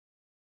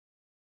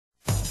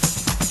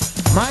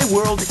My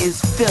world is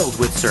filled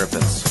with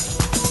serpents.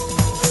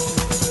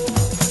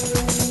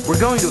 We're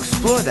going to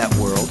explore that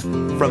world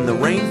from the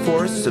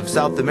rainforests of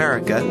South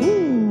America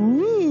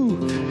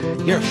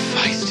You're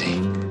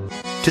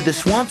feisty. to the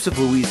swamps of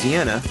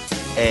Louisiana,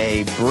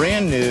 A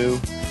brand new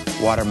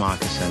water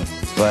moccasin,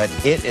 but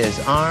it is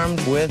armed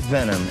with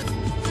venom.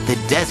 the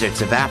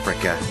deserts of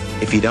Africa,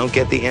 If you don't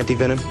get the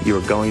anti-venom, you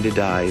are going to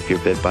die if you're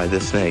bit by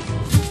this snake.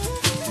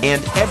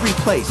 and every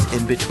place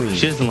in between.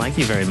 She doesn't like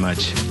you very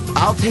much.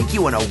 I'll take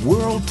you on a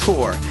world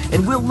tour,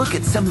 and we'll look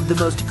at some of the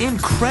most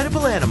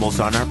incredible animals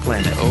on our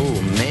planet.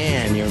 Oh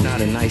man, you're not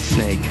a nice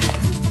snake.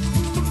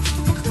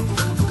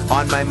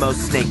 On my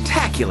most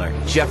snake-tacular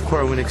Jeff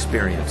Corwin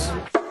experience.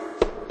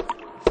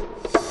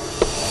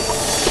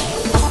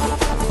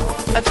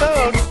 A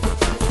toad.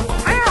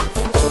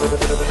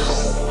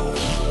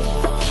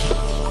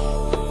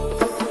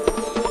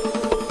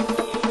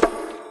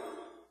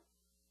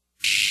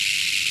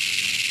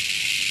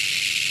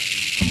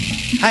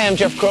 Hi, I'm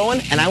Jeff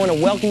Corwin, and I want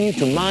to welcome you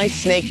to my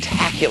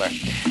snake-tacular.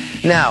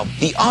 Now,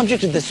 the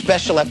object of this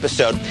special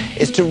episode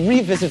is to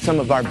revisit some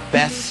of our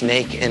best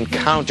snake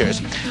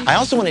encounters. I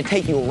also want to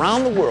take you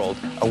around the world,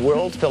 a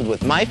world filled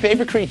with my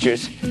favorite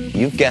creatures,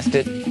 you've guessed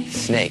it,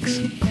 snakes.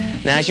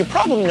 Now, as you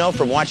probably know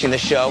from watching the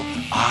show,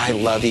 I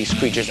love these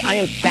creatures. I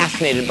am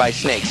fascinated by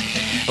snakes.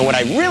 And what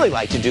I really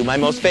like to do, my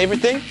most favorite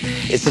thing,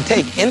 is to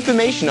take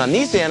information on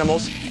these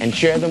animals and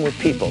share them with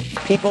people.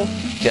 People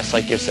just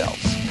like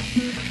yourselves.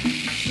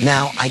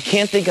 Now, I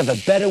can't think of a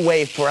better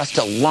way for us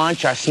to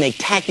launch our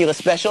snake-tacular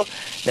special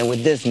than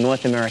with this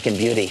North American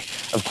beauty.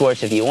 Of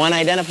course, if you want to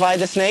identify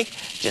the snake,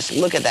 just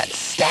look at that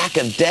stack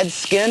of dead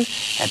skin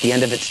at the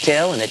end of its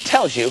tail, and it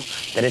tells you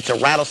that it's a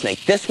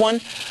rattlesnake. This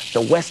one,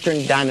 the Western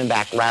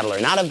Diamondback Rattler.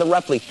 And out of the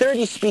roughly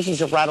 30 species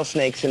of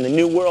rattlesnakes in the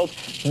New World,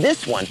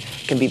 this one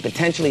can be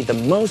potentially the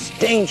most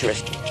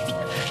dangerous.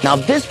 Now,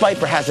 this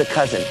viper has a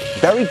cousin,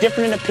 very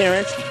different in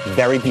appearance,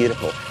 very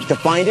beautiful. To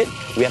find it,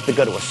 we have to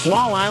go to a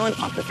small island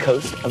off the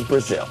coast of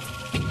Brazil.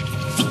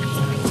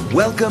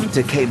 Welcome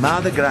to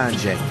Queimada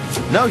Grande.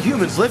 No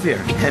humans live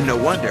here, and no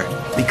wonder,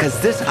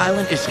 because this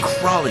island is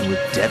crawling with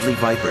deadly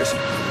vipers.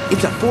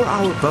 It's a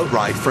 4-hour boat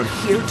ride from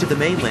here to the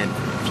mainland,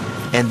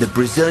 and the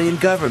Brazilian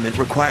government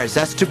requires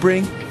us to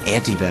bring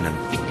anti-venom.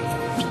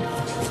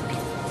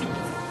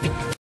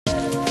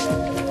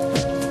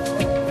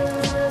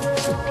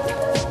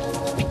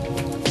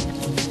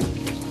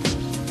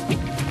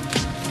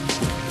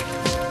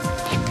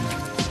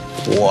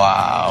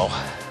 Wow,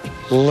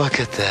 look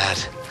at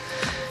that.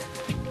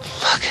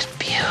 Look at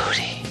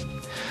beauty.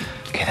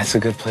 Okay, that's a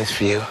good place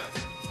for you.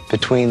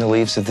 Between the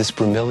leaves of this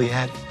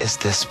bromeliad is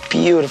this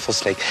beautiful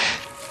snake.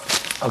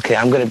 Okay,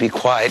 I'm gonna be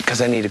quiet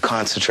because I need to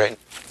concentrate.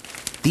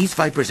 These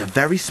vipers are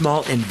very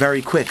small and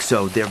very quick,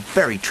 so they're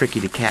very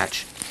tricky to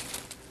catch.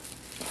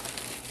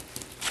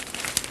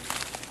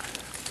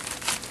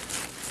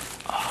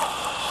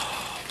 Oh,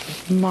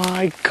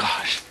 my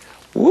gosh.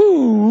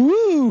 Woo,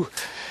 woo.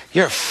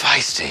 You're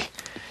feisty.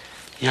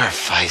 You're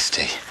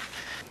feisty.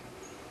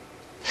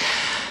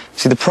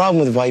 See, the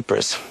problem with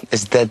vipers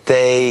is that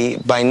they,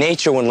 by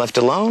nature, when left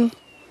alone,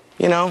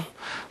 you know,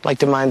 like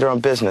to mind their own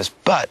business.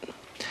 But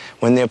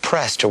when they're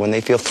pressed or when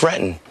they feel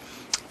threatened,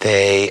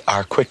 they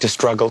are quick to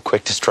struggle,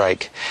 quick to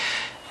strike.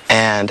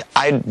 And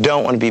I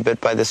don't want to be bit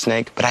by the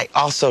snake, but I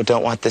also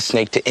don't want the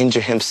snake to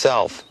injure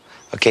himself.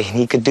 Okay, and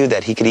he could do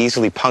that. He could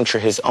easily puncture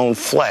his own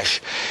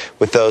flesh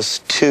with those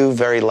two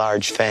very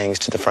large fangs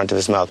to the front of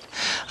his mouth.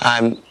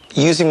 I'm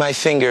using my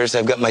fingers.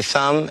 I've got my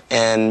thumb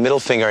and middle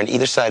finger on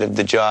either side of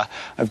the jaw.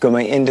 I've got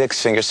my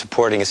index finger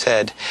supporting his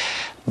head.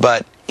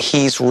 But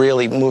he's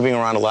really moving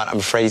around a lot. I'm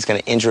afraid he's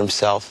going to injure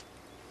himself.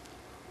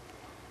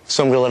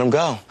 So I'm going to let him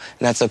go. And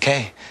that's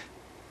okay,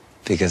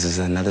 because there's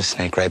another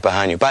snake right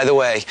behind you. By the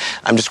way,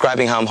 I'm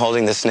describing how I'm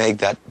holding the snake.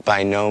 That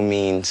by no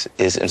means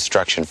is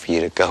instruction for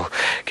you to go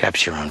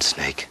capture your own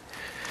snake.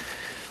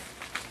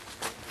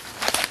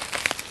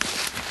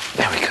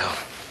 There we go.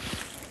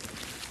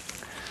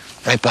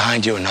 Right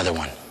behind you, another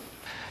one.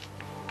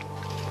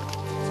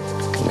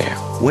 Come here.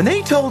 When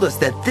they told us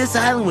that this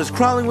island was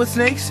crawling with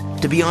snakes,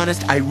 to be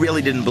honest, I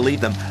really didn't believe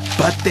them.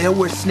 But there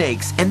were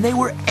snakes, and they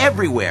were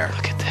everywhere.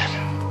 Look at that.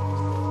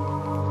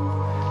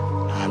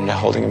 I'm now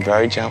holding him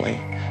very gently.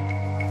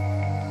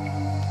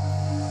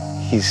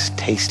 He's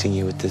tasting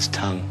you with his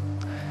tongue.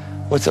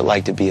 What's it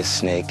like to be a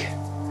snake?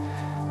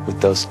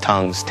 With those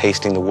tongues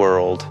tasting the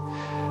world.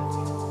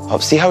 Oh,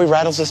 see how he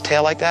rattles his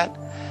tail like that?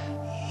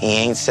 He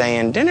ain't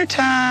saying dinner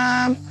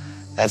time.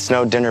 That's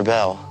no dinner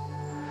bell.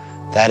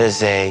 That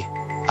is a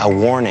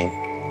warning.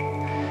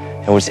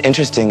 And what's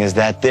interesting is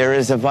that there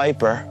is a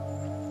viper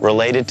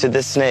related to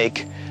this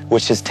snake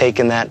which has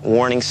taken that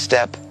warning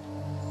step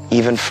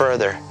even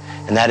further.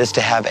 And that is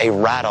to have a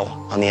rattle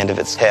on the end of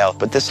its tail.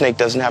 But this snake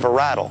doesn't have a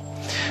rattle.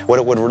 What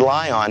it would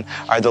rely on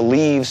are the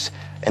leaves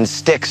and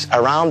sticks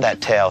around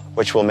that tail,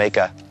 which will make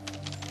a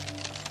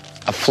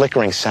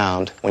flickering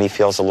sound when he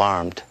feels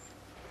alarmed.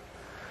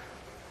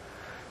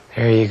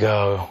 There you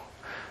go,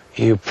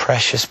 you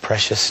precious,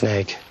 precious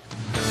snake.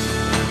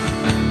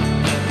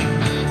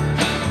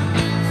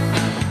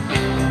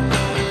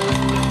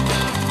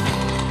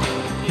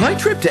 My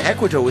trip to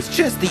Ecuador was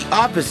just the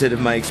opposite of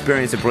my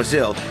experience in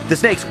Brazil. The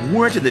snakes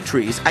weren't in the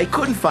trees. I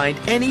couldn't find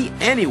any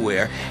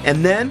anywhere.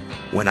 And then,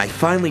 when I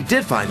finally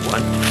did find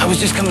one, I was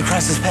just coming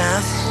across this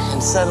path,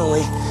 and suddenly,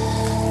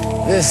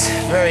 this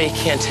very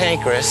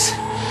cantankerous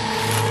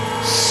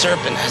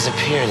serpent has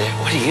appeared there.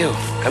 What are you?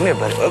 Come here,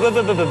 buddy. Look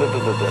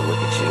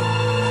at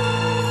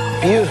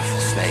you. Beautiful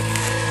snake.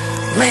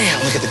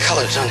 Man, look at the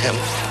colors on him.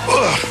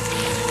 Ugh.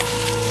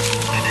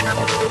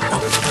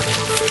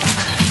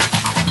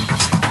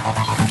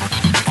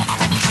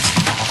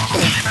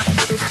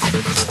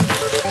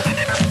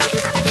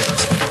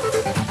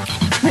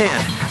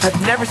 Man,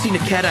 I've never seen a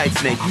cat-eyed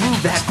snake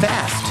move that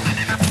fast.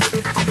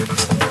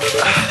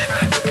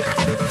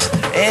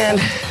 And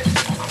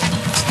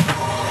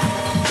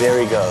there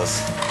he goes.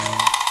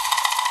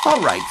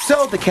 All right,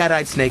 so the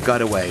cat-eyed snake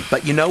got away.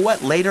 But you know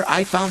what? Later,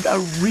 I found a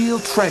real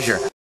treasure.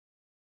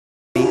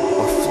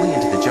 Or flee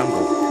into the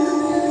jungle.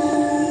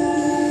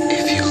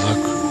 If you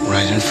look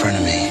right in front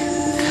of me,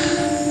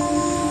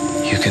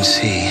 you can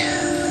see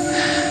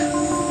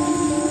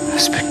a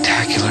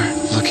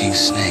spectacular-looking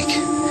snake.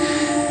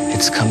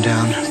 It's come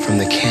down from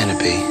the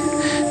canopy.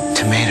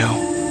 Tomato,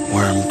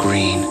 worm,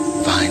 green,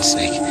 vine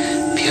snake.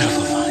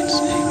 Beautiful vine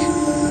snake.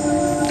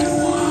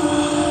 Whoa.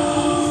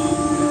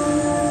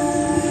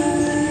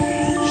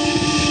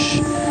 Shh.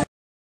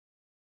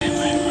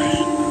 My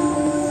friend.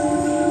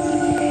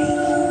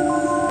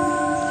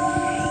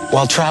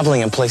 While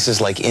traveling in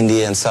places like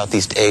India and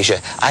Southeast Asia,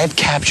 I have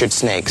captured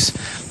snakes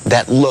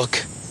that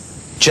look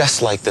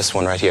just like this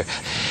one right here.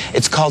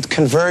 It's called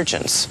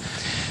convergence.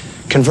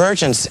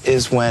 Convergence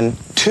is when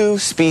two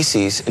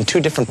species in two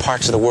different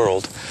parts of the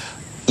world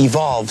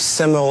evolve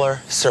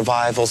similar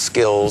survival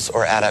skills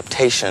or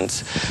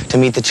adaptations to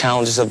meet the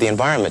challenges of the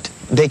environment.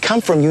 They come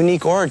from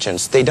unique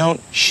origins. They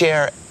don't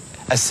share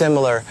a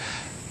similar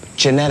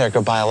genetic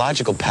or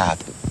biological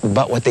path,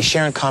 but what they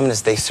share in common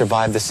is they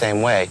survive the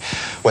same way,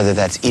 whether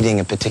that's eating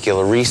a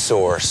particular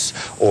resource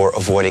or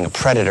avoiding a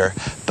predator,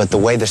 but the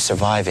way they're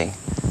surviving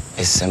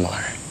is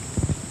similar.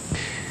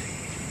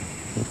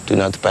 Do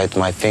not bite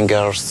my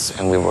fingers,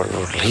 and we will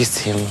release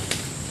him.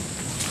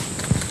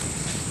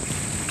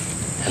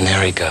 And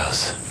there he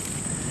goes.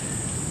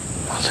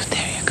 Oh,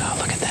 there you go.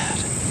 Look at that.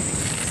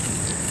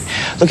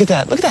 Look at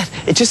that. Look at that.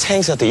 It just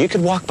hangs out there. You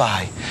could walk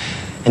by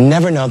and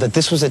never know that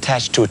this was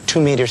attached to a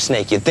 2-meter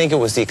snake. You'd think it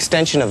was the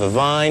extension of a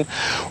vine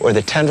or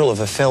the tendril of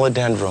a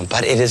philodendron,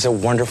 but it is a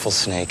wonderful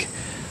snake.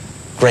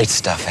 Great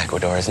stuff,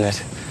 Ecuador, isn't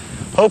it?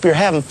 Hope you're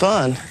having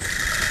fun.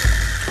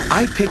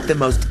 I picked the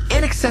most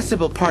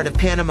inaccessible part of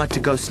Panama to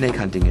go snake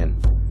hunting in.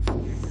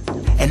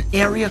 An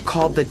area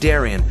called the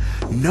Darien.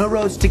 No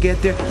roads to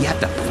get there, you have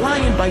to fly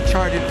in by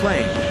chartered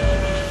plane.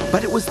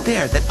 But it was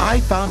there that I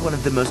found one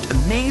of the most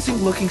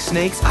amazing looking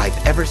snakes I've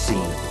ever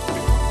seen.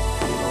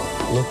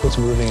 Look what's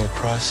moving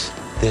across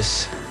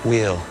this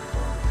wheel.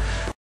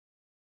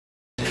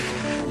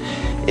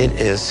 It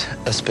is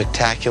a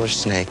spectacular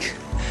snake.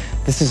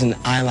 This is an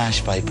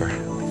eyelash viper.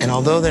 And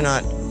although they're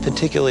not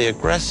particularly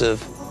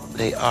aggressive,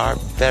 they are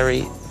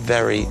very,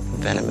 very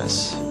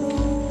venomous.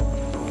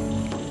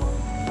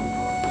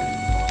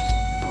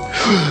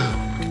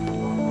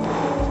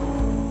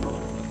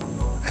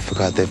 I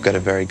forgot they've got a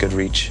very good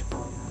reach.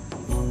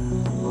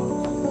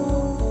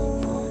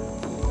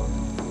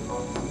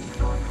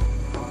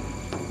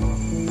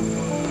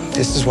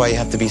 This is why you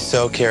have to be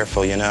so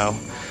careful, you know.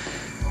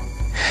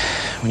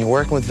 When you're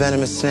working with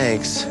venomous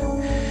snakes,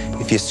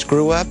 if you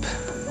screw up,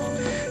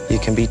 you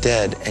can be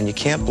dead, and you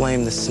can't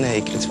blame the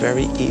snake. It's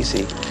very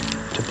easy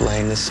to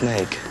blame the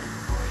snake.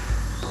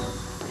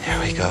 There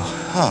we go.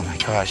 Oh my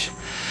gosh.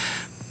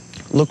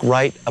 Look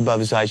right above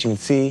his eyes. You can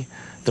see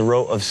the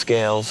row of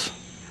scales.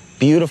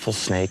 Beautiful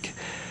snake.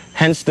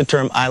 Hence the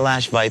term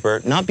eyelash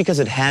viper, not because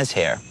it has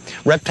hair.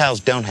 Reptiles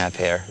don't have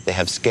hair. They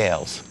have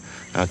scales.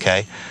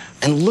 Okay?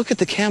 And look at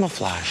the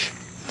camouflage.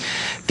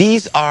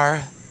 These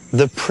are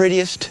the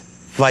prettiest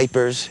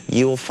vipers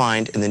you will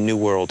find in the New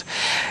World.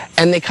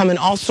 And they come in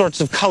all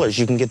sorts of colors.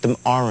 You can get them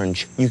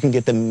orange. You can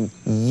get them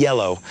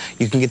yellow.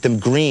 You can get them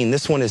green.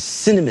 This one is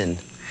cinnamon.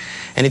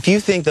 And if you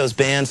think those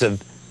bands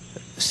of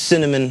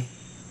cinnamon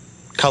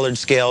colored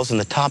scales on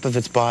the top of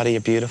its body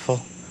are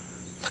beautiful,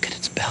 look at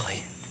its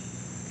belly.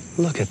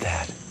 Look at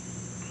that.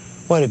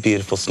 What a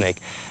beautiful snake.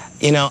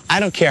 You know, I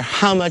don't care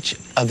how much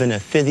of an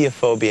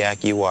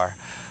ophidiophobiac you are,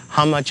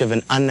 how much of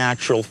an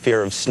unnatural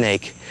fear of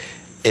snake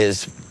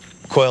is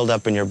coiled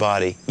up in your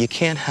body. You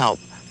can't help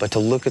but to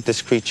look at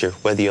this creature,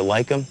 whether you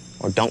like him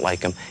or don't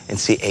like him, and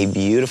see a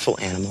beautiful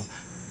animal,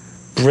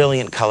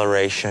 brilliant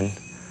coloration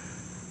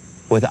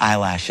with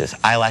eyelashes.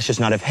 Eyelashes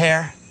not of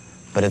hair,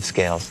 but of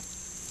scales.